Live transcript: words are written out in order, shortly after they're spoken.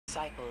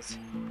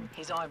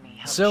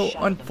So,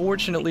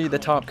 unfortunately, the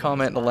top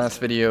comment in the last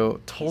video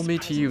told me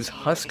to use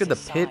Husk of the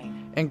Pit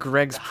and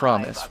Greg's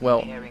Promise.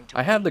 Well,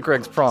 I have the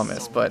Greg's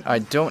Promise, but I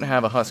don't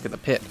have a Husk of the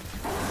Pit.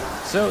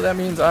 So that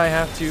means I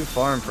have to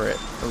farm for it.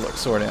 Oh look,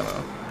 sword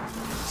ammo.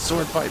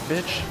 Sword fight,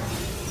 bitch.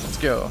 Let's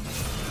go.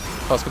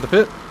 Husk of the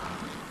Pit.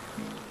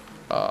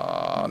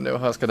 Aw, no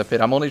Husk of the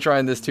Pit. I'm only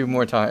trying this 2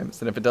 more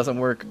times, and if it doesn't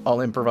work,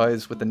 I'll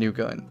improvise with the new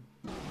gun.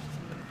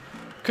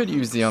 Could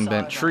use the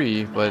unbent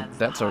tree, but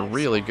that's a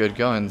really good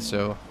gun,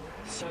 so...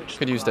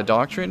 Could use the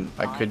Doctrine,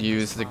 I could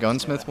use the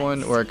Gunsmith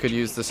one, or I could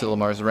use the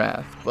Sillymarshmallow's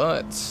Wrath,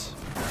 but...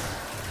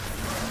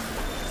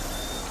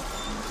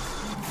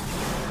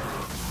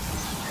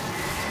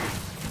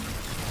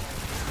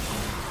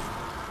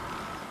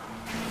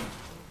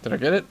 Did I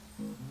get it?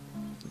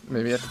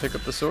 Maybe I have to pick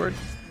up the sword?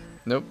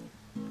 Nope.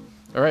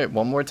 Alright,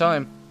 one more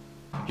time.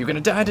 You're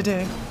gonna die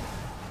today!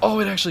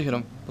 Oh, it actually hit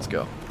him. Let's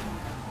go.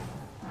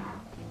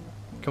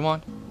 Come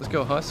on, let's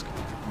go, Husk.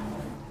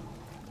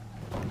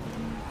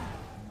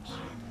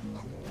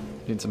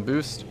 Need some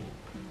boost.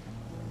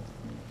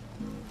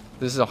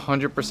 This is a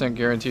 100%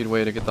 guaranteed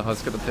way to get the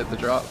Husk of the Pit to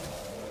drop.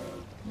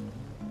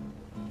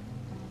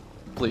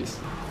 Please.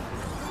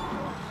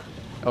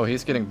 Oh,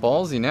 he's getting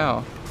ballsy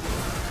now.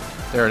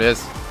 There it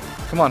is.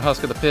 Come on,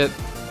 Husk of the Pit.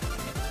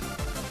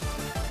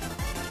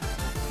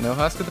 No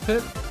Husk of the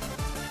Pit?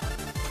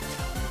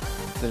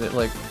 Did it,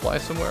 like, fly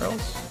somewhere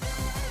else?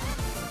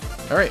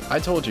 Alright, I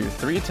told you.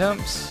 3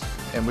 attempts,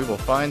 and we will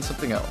find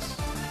something else.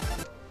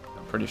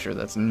 I'm pretty sure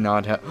that's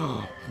not how...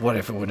 What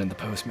if it went in the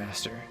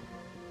Postmaster?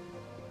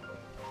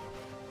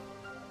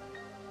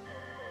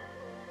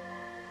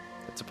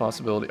 It's a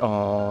possibility.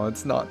 Oh,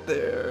 it's not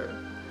there.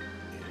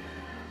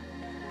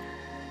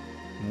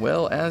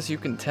 Well, as you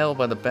can tell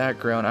by the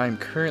background, I'm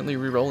currently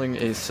rerolling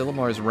a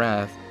Sillymarshmallow's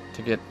Wrath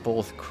to get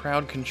both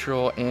crowd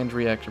control and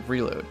reactive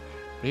reload.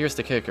 But here's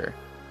the kicker.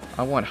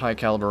 I want high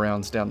caliber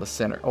rounds down the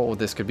center. Oh,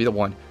 this could be the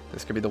one.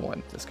 This could be the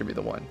one. This could be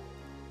the one.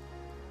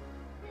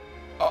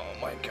 Oh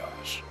my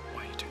gosh.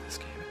 Why do you do this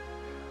game?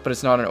 But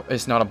it's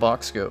not a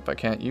box scope. I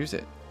can't use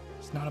it.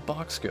 It's not a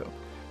box scope.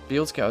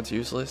 Field Scout's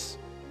useless.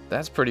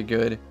 That's pretty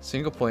good.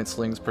 Single point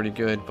sling's pretty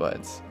good,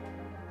 but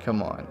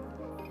come on.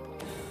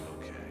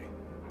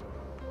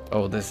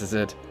 Oh, this is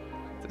it.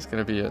 This is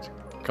gonna be it.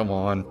 Come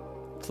on.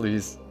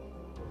 Please.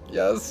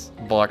 Yes.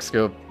 Box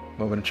scope.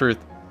 Moment of truth.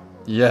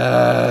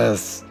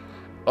 Yes.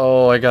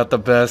 Oh, I got the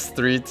best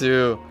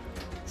 3-2.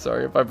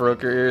 Sorry if I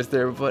broke your ears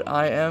there, but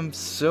I am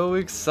so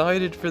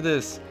excited for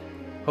this.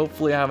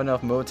 Hopefully I have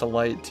enough mode to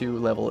light to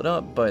level it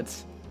up, but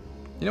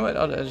you know what?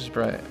 I'll just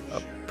try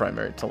a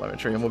primary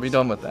telemetry and we'll be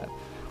done with that.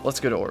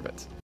 Let's go to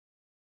orbit.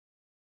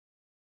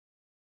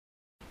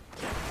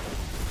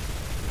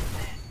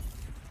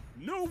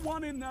 No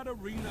one in that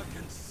arena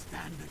can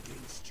stand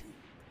against you.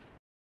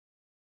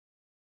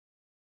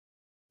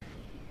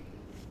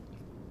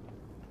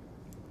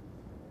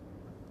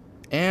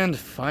 And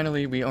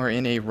finally, we are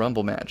in a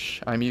rumble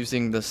match. I'm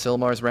using the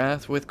Sillymarshmallow's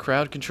Wrath with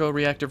crowd control,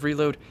 reactive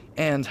reload,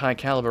 and high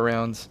caliber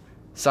rounds.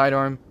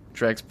 Sidearm,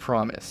 Greg's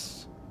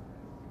Promise.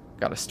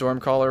 Got a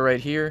Stormcaller right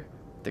here,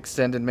 with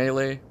extended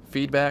melee,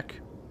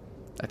 feedback.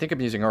 I think I'm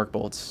using arc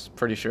bolts,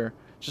 pretty sure.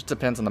 Just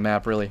depends on the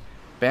map, really.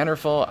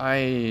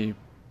 Bannerfall,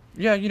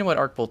 yeah, you know what?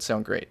 Arc bolts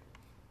sound great.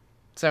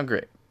 Sound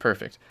great.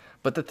 Perfect.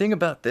 But the thing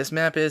about this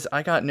map is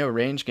I got no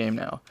range game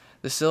now.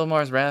 The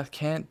Sillymarshmallow's Wrath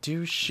can't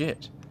do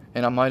shit.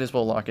 And I might as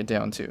well lock it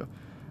down too.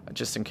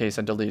 Just in case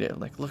I delete it.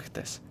 Like, look at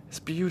this. It's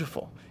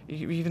beautiful.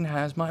 It even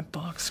has my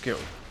box scope.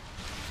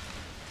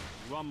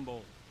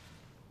 Rumble.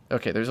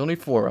 Okay, there's only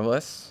 4 of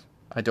us.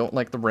 I don't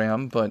like the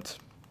ram, but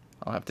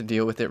I'll have to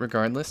deal with it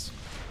regardless.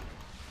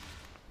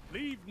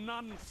 Leave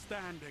none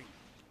standing.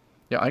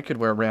 Yeah, I could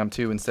wear ram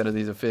too instead of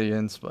these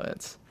Ophidians,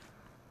 but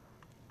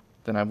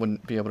then I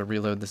wouldn't be able to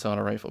reload this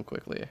auto rifle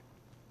quickly.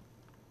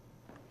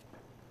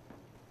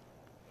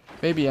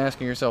 Maybe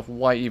asking yourself,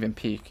 why even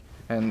peek?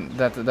 And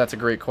that's a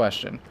great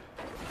question.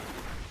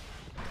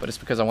 But it's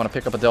because I want to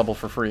pick up a double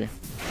for free.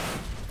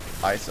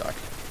 I suck.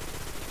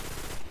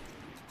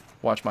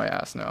 Watch my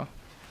ass now.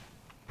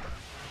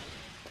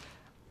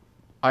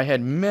 I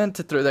had meant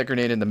to throw that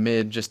grenade in the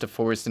mid just to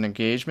force an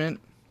engagement,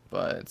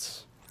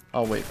 but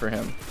I'll wait for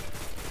him.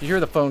 You hear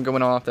the phone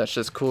going off? That's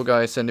just cool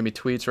guy sending me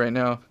tweets right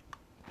now.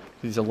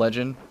 He's a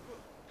legend.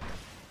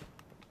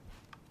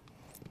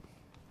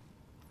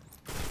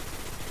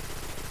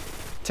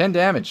 $10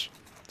 damage.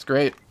 It's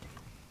great.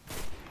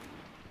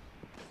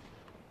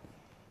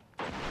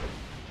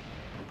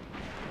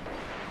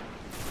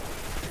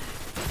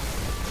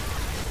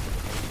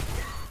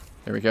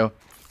 There we go.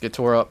 Get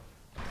tore up.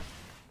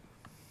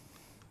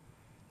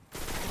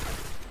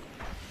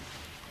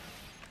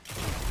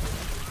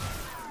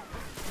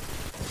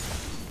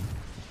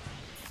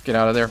 Get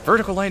out of there.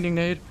 Vertical lightning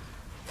nade.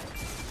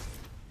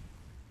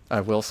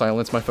 I will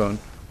silence my phone.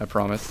 I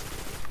promise.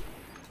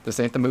 This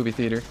ain't the movie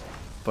theater.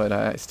 But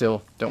I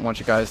still don't want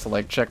you guys to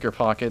like check your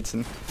pockets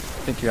and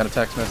think you got a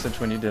text message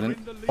when you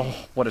didn't. Oh,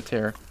 what a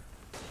tear.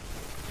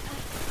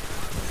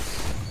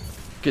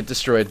 Get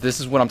destroyed.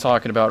 This is what I'm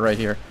talking about right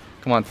here.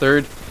 Come on,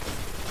 third.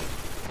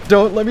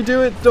 Don't let me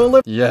do it. Don't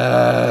let.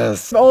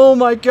 Yes. Oh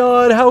my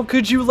god. How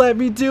could you let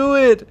me do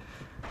it?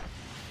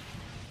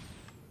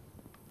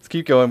 Let's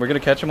keep going. We're going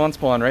to catch him on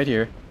spawn right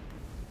here.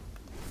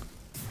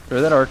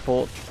 Throw that arc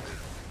bolt.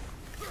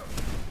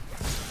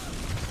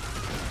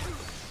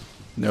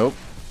 Nope.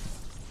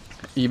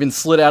 Even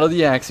slid out of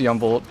the Axiom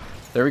bolt.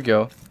 There we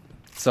go.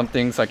 Some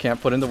things I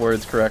can't put into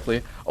words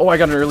correctly. Oh, I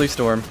got an early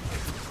storm.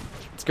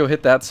 Let's go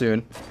hit that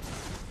soon.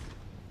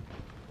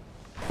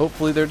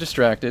 Hopefully they're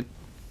distracted.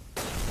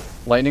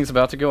 Lightning's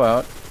about to go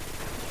out.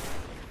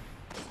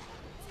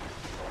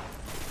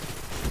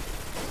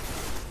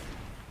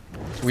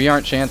 We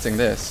aren't chancing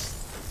this.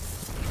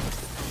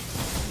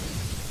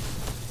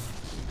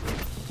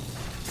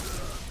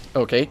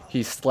 Okay,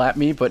 he slapped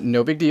me, but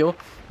no big deal.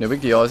 No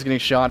big deal. I was getting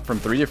shot from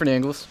 3 different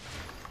angles.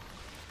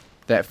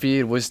 That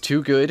feed was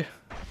too good.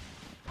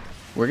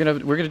 We're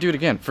gonna do it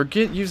again.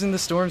 Forget using the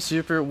storm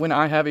super when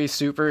I have a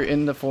super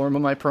in the form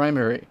of my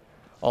primary.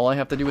 All I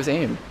have to do is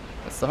aim.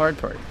 That's the hard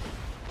part.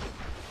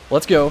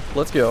 Let's go.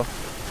 Let's go.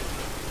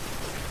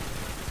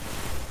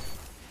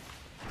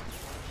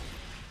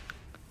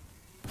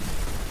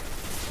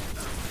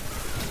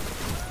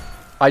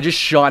 I just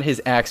shot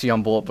his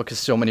Axiom bolt because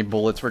so many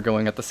bullets were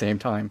going at the same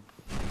time.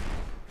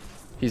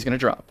 He's gonna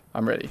drop.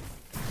 I'm ready.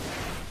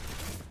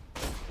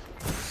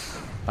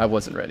 I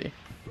wasn't ready.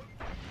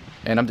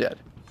 And I'm dead.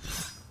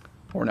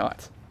 Or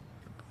not.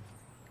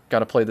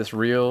 Gotta play this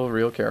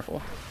real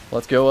careful.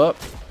 Let's go up.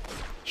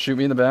 Shoot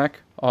me in the back.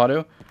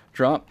 Auto.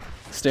 Drop.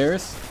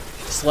 Stairs.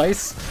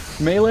 Slice.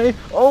 Melee.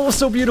 Oh,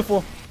 so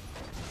beautiful.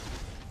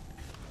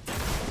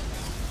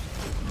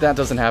 That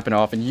doesn't happen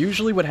often.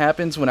 Usually what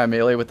happens when I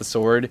melee with the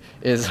sword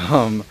is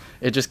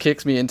it just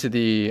kicks me into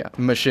the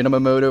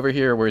machinima mode over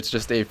here where it's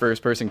just a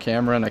first person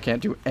camera and I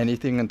can't do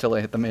anything until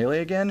I hit the melee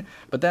again.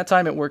 But that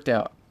time it worked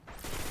out.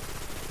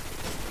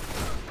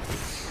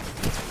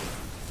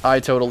 I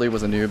totally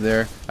was a noob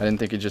there. I didn't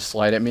think he'd just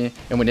slide at me.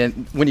 And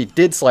when he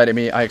did slide at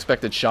me, I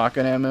expected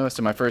shotgun ammo.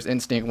 So my first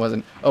instinct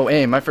wasn't, oh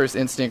aim. My first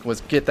instinct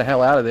was get the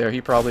hell out of there.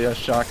 He probably has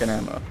shotgun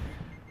ammo.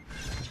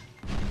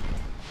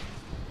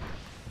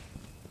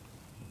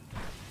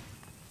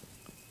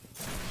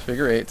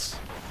 Figure eights.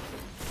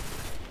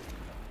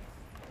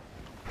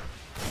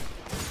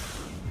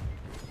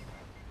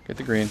 Get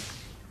the green.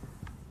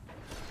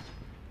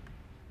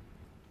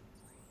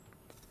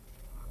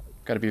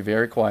 Gotta be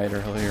very quiet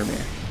or he'll hear me.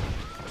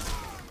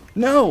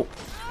 No!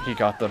 He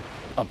got the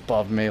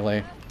above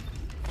melee.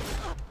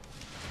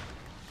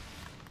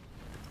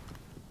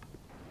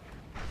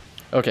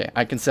 Okay,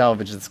 I can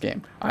salvage this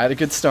game. I had a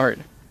good start.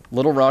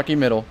 Little rocky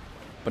middle,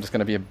 but it's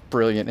gonna be a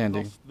brilliant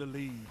ending.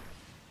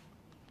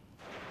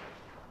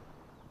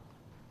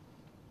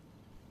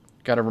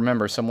 Gotta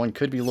remember, someone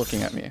could be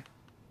looking at me.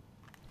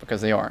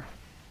 Because they are.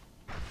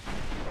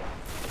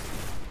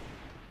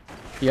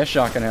 He has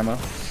shotgun ammo.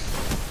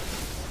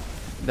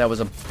 That was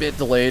a bit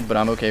delayed, but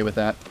I'm okay with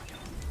that.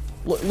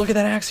 Look at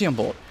that Axiom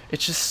bolt.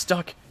 It's just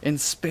stuck in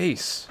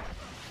space.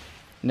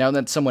 Now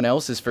that someone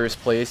else is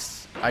first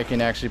place, I can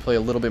actually play a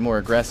little bit more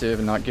aggressive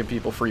and not give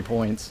people free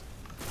points.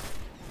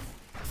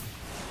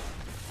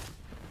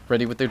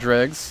 Ready with their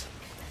dregs.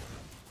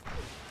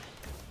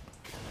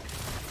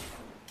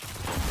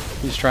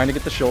 He's trying to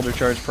get the shoulder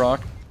charge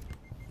proc.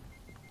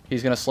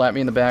 He's going to slap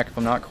me in the back if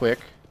I'm not quick.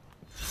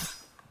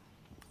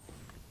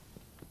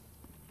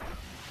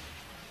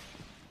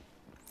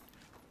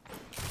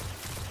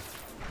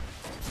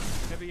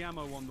 Heavy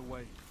ammo on the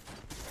way.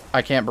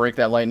 I can't break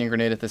that lightning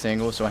grenade at this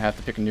angle, so I have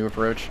to pick a new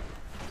approach.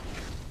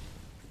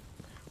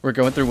 We're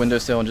going through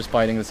windowsill and just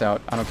fighting this out.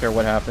 I don't care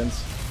what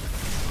happens.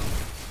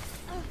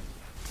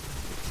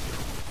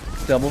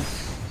 Double.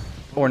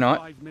 Or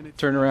not.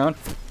 Turn around.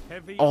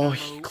 Oh,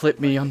 he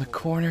clipped me on the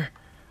corner.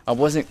 I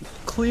wasn't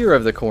clear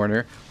of the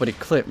corner, but he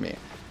clipped me.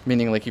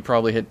 Meaning, like, he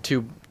probably hit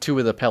two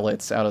of the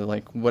pellets out of,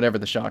 like, whatever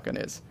the shotgun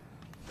is.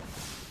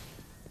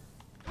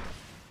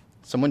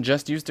 Someone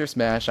just used their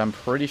smash, I'm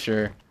pretty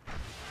sure.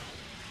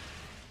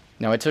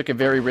 Now, I took a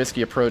very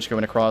risky approach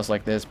going across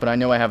like this, but I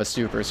know I have a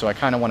super, so I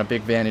kind of want a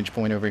big vantage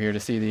point over here to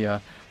see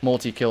the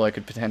multi-kill I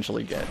could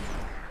potentially get.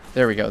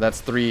 There we go,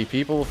 that's 3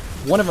 people.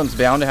 One of them's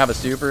bound to have a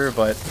super,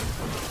 but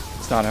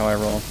it's not how I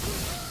roll.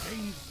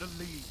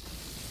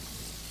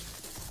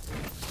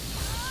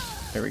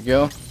 There we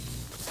go.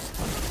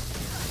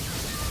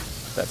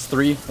 That's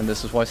 3, and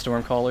this is why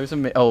Stormcallers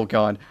are oh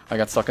god, I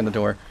got stuck in the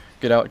door.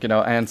 Get out,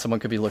 and someone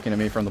could be looking at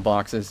me from the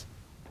boxes.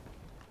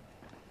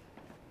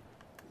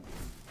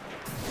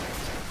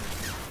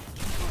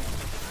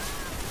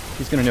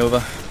 He's gonna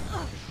Nova.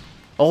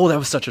 Oh, that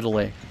was such a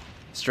delay.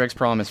 Strike's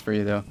promise for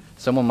you, though.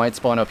 Someone might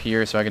spawn up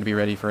here, so I gotta be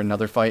ready for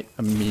another fight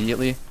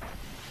immediately.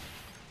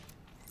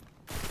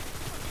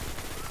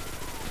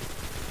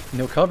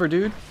 No cover,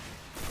 dude.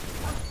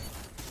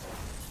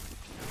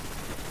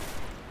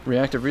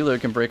 Reactive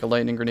reload can break a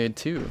lightning grenade,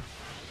 too.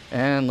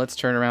 And let's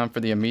turn around for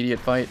the immediate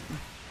fight.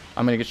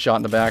 I'm gonna get shot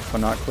in the back if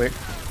I'm not quick.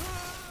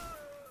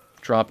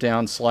 Drop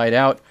down, slide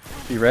out.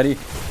 Be ready.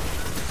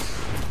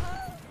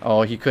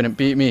 Oh, he couldn't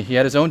beat me. He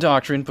had his own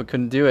doctrine, but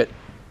couldn't do it.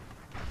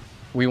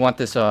 We want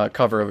this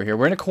cover over here.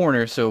 We're in a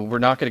corner, so we're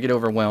not going to get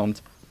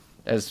overwhelmed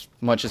as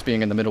much as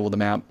being in the middle of the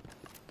map.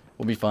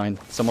 We'll be fine.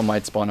 Someone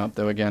might spawn up,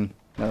 though, again,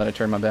 now that I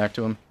turn my back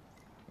to him.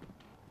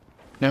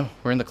 No,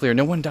 we're in the clear.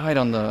 No one died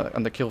on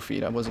the kill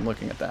feed. I wasn't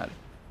looking at that.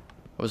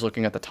 I was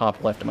looking at the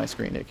top left of my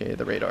screen, aka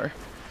the radar.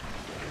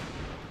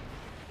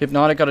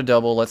 Hypnotic got a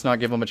double. Let's not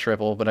give him a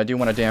triple, but I do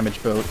want a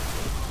damage boat.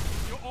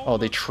 Oh,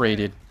 they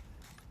traded.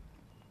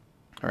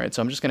 Alright,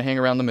 so I'm just going to hang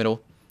around the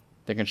middle.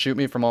 They can shoot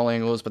me from all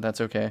angles, but that's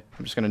okay.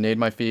 I'm just going to nade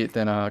my feet,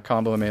 then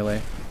combo a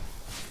melee.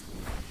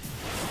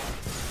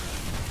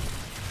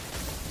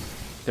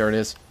 There it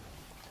is.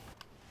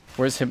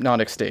 Where's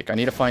Hypnotic Stake? I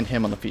need to find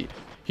him on the feet.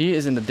 He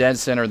is in the dead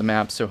center of the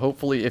map, so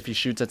hopefully if he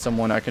shoots at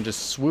someone, I can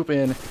just swoop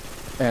in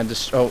and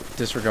just... Oh,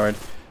 disregard.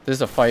 This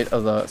is a fight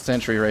of the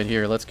century right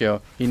here. Let's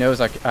go. He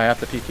knows I have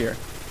to peek here.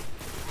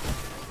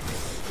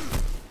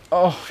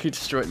 Oh, he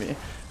destroyed me.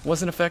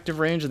 Wasn't effective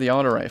range of the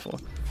auto rifle.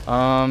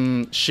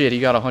 Shit, he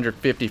got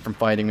 150 from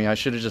fighting me. I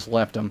should have just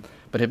left him.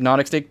 But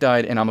Hypnotic Stake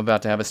died, and I'm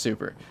about to have a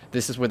super.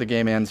 This is where the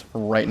game ends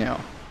right now.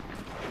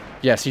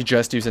 Yes, he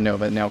just used a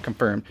Nova, now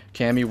confirmed.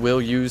 Cammy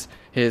will use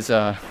his,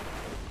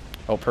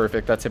 Oh,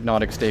 perfect. That's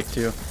Hypnotic Stake,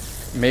 too.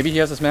 Maybe he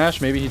has a smash,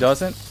 maybe he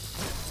doesn't.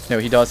 No,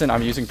 he doesn't.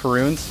 I'm using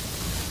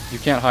Perunes. You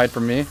can't hide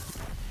from me.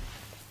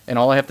 And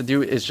all I have to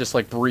do is just,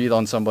 like, breathe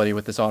on somebody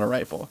with this auto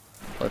rifle.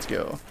 Let's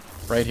go.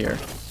 Right here.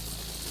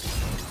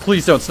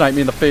 Please don't snipe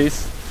me in the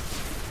face.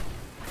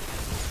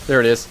 There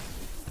it is.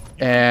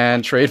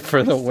 And trade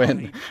for the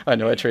win. I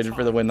know I traded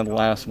for the win in the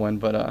last one,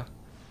 but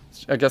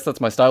I guess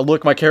that's my style.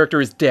 Look, my character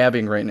is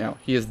dabbing right now.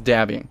 He is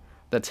dabbing.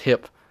 That's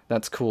hip.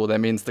 That's cool. That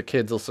means the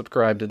kids will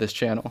subscribe to this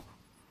channel.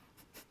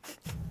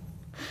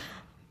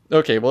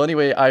 Okay, well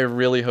anyway, I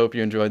really hope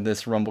you enjoyed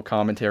this Rumble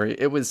commentary.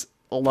 It was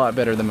a lot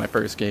better than my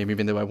first game,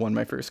 even though I won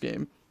my first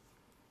game.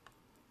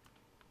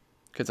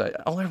 Because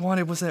all I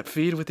wanted was that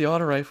feed with the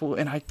auto rifle,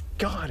 and I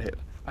got it.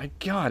 I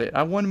got it.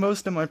 I won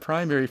most of my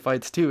primary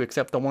fights too,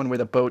 except the one where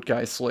the boat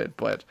guy slid,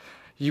 but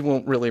you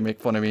won't really make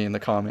fun of me in the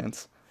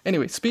comments.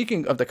 Anyway,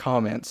 speaking of the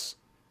comments,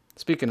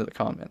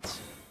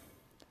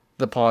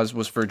 the pause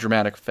was for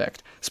dramatic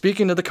effect.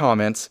 Speaking of the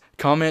comments,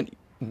 comment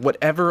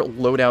whatever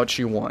loadout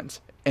you want,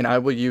 and I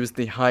will use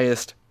the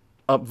highest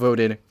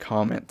upvoted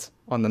comment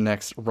on the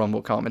next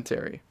Rumble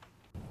commentary.